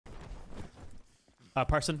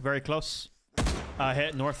Person, very close.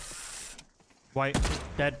 Hit north. White,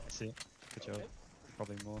 dead. I see. Good job.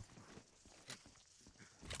 Probably more.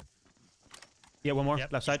 Yeah, one more.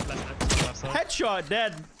 Yep. Left side. Left side. Headshot,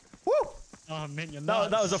 dead. Woo! Oh, man, you're nuts.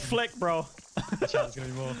 That was a flick, bro. There's gonna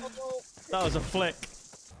be more. That was a flick.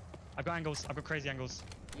 I've got angles. I've got crazy angles.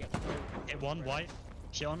 Yeah. Hit one, white.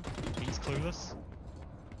 Shit on. He's clueless.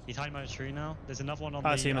 He's hiding behind a tree now. There's another one on the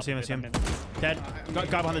I see him, I see him, I see him. Dead. Guy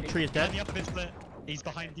behind the tree is dead. The upper bit split. He's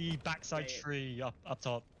behind the backside tree up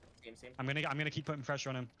top. Same. I'm gonna keep putting pressure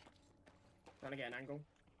on him. Trying to get an angle.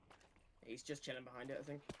 He's just chilling behind it, I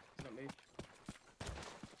think. He's not moved.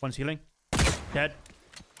 One's healing. Dead.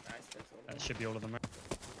 Nice, that's all. That should be all of them, right?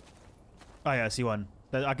 Oh yeah, I see one.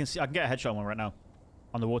 I can get a headshot on one right now.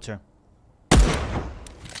 On the water.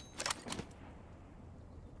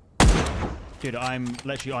 Dude, I'm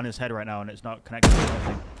literally on his head right now and it's not connected to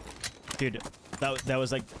anything. Dude, that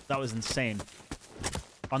was insane.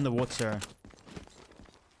 On the water.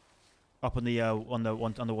 Up on the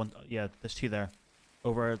one, yeah, there's two there.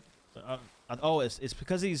 Over oh, it's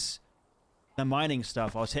because he's the mining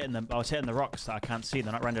stuff. I was hitting the rocks that I can't see.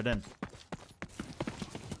 They're not rendered in.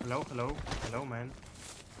 Hello, man.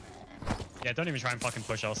 Yeah, don't even try and fucking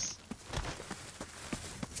push us.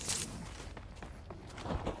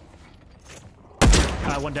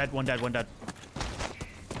 One dead. One dead.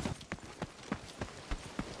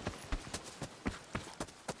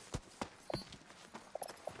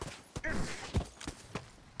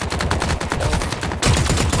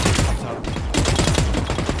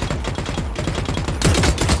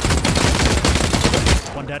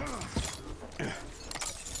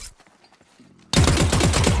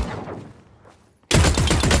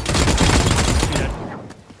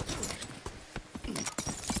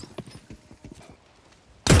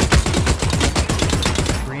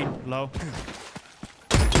 Low.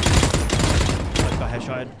 I got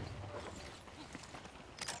headshot.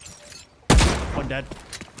 One dead.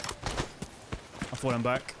 I'm falling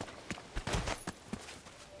back.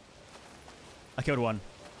 I killed one.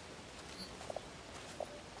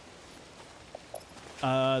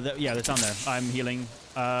 Yeah, they're down there. I'm healing.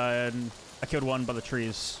 I killed one by the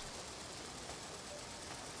trees.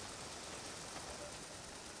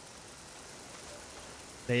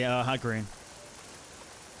 They had green.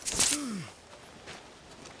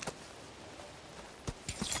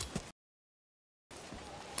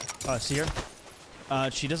 See her?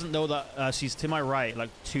 She doesn't know that she's to my right, like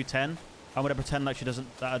 210. I'm gonna pretend like that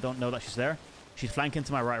I don't know that she's there. She's flanking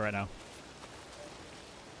to my right now.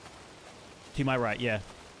 To my right, yeah.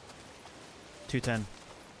 210.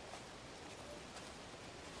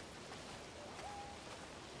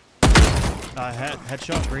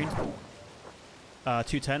 Headshot, green.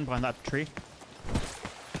 210 behind that tree.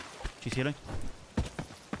 She's healing.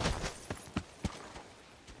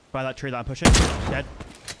 By that tree that I'm pushing. Dead.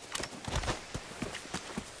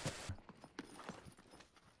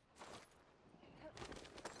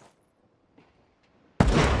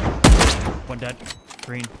 One dead.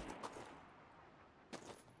 Green.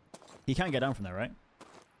 He can't get down from there, right?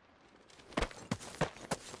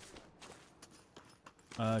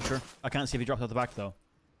 Sure. I can't see if he dropped out the back, though.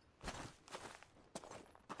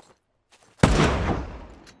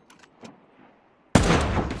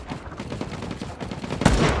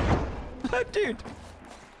 Dude!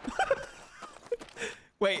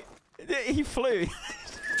 Wait, he flew.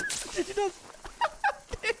 Did you not?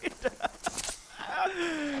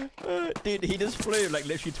 Dude, he just flew like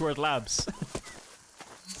literally towards labs.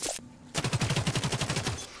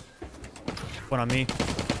 One on me.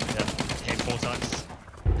 Yeah, hit 4 times.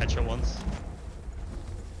 Headshot once.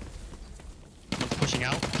 One's pushing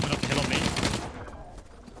out, coming up the hill on me.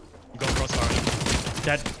 You got crossfire.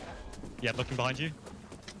 Dead. Yeah, looking behind you.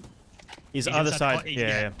 He's the other side.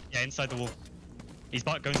 Yeah, inside the wall. He's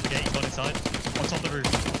going to the gate, he's gone inside. On top of the roof.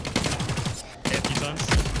 Hit a few times.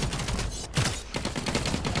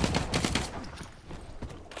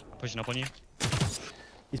 Pushing up on you.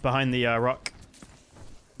 He's behind the rock.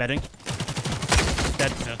 Bedding.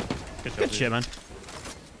 Dead. Yeah. Good job. Good shit, man.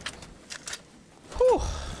 Whew.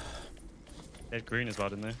 They had green as well,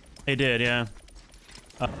 didn't they? They did, yeah.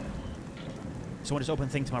 Someone just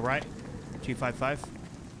opened thing to my right. 255.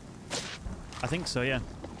 I think so, yeah.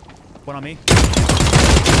 One on me.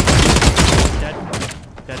 Dead.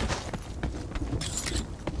 Dead.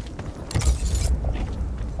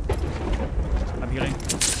 I'm healing.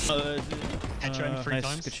 Headshot 3 nice.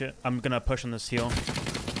 times. Good shit. I'm gonna push on this heal.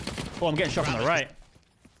 Oh, I'm getting shot from the right.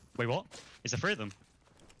 Wait, what? Is there 3 of them?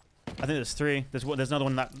 I think there's 3. There's another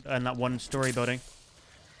one in that one story building.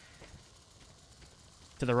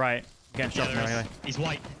 To the right. Getting Yeah, shot from there there is. anyway. He's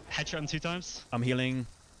white. Headshot him 2 times. I'm healing.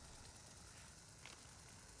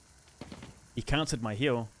 He countered my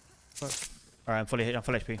heal. Alright, I'm fully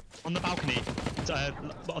HP. On the balcony.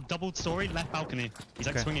 A doubled story, left balcony. He's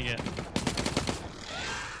like Okay. swinging it.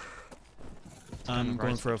 I'm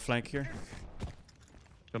going right. for a flank here.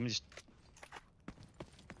 Let me just...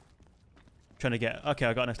 Trying to get... Okay,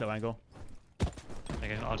 I got a nice little angle.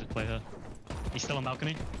 Okay, I'll just play her. He's still on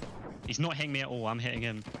balcony. He's not hitting me at all. I'm hitting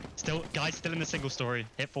him. Still, guys, still in the single story.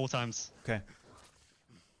 Hit 4 times. Okay.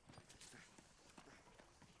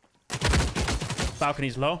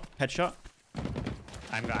 Balcony's low. Headshot.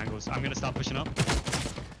 I haven't got angles. I'm gonna start pushing up.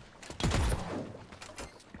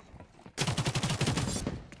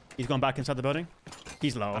 He's gone back inside the building.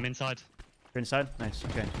 He's low. I'm inside. You're inside? Nice.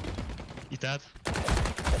 Okay. He's dead.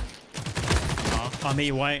 On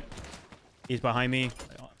me, white. He's behind me.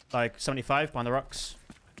 Like 75 behind the rocks.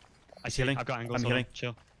 I see. healing. I've got angles. I'm hold on, healing.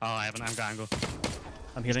 Chill. Oh, I haven't. I've got angle.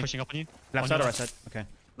 I'm He's healing. pushing up on you. Left On side your or right side? Okay.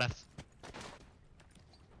 Left.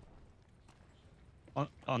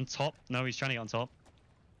 On top? No, he's trying to get on top.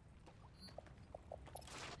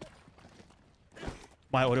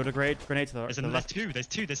 My auto grenade to the, There's the there's left. 2. There's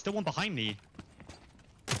 2. There's still one behind me.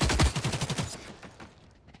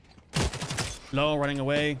 Low, running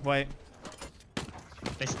away. White.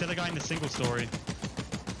 There's still a guy in the single story.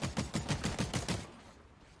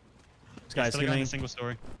 This guy's Still a guy in healing. the single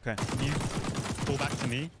story. Okay. Can you fall back to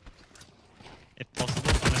me? If possible.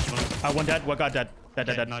 Unless you wanna... One dead. One got dead. Dead,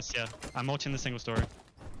 Okay, dead. nice, yeah. I'm watching the single story.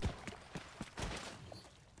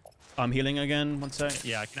 I'm healing again. One sec.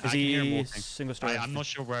 Yeah, I can Is hear him he walking. single story? I'm not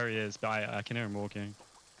sure where he is, but I can hear him walking.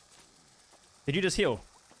 Did you just heal?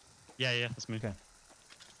 Yeah, that's me. Okay.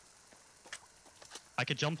 I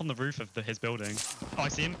could jump on the roof of his building. Oh, I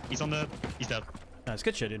see him. He's dead. Nice.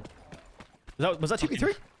 Good shit, dude. Was that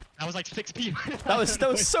 2v3? That was like 6 people. That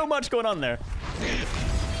was so much going on there.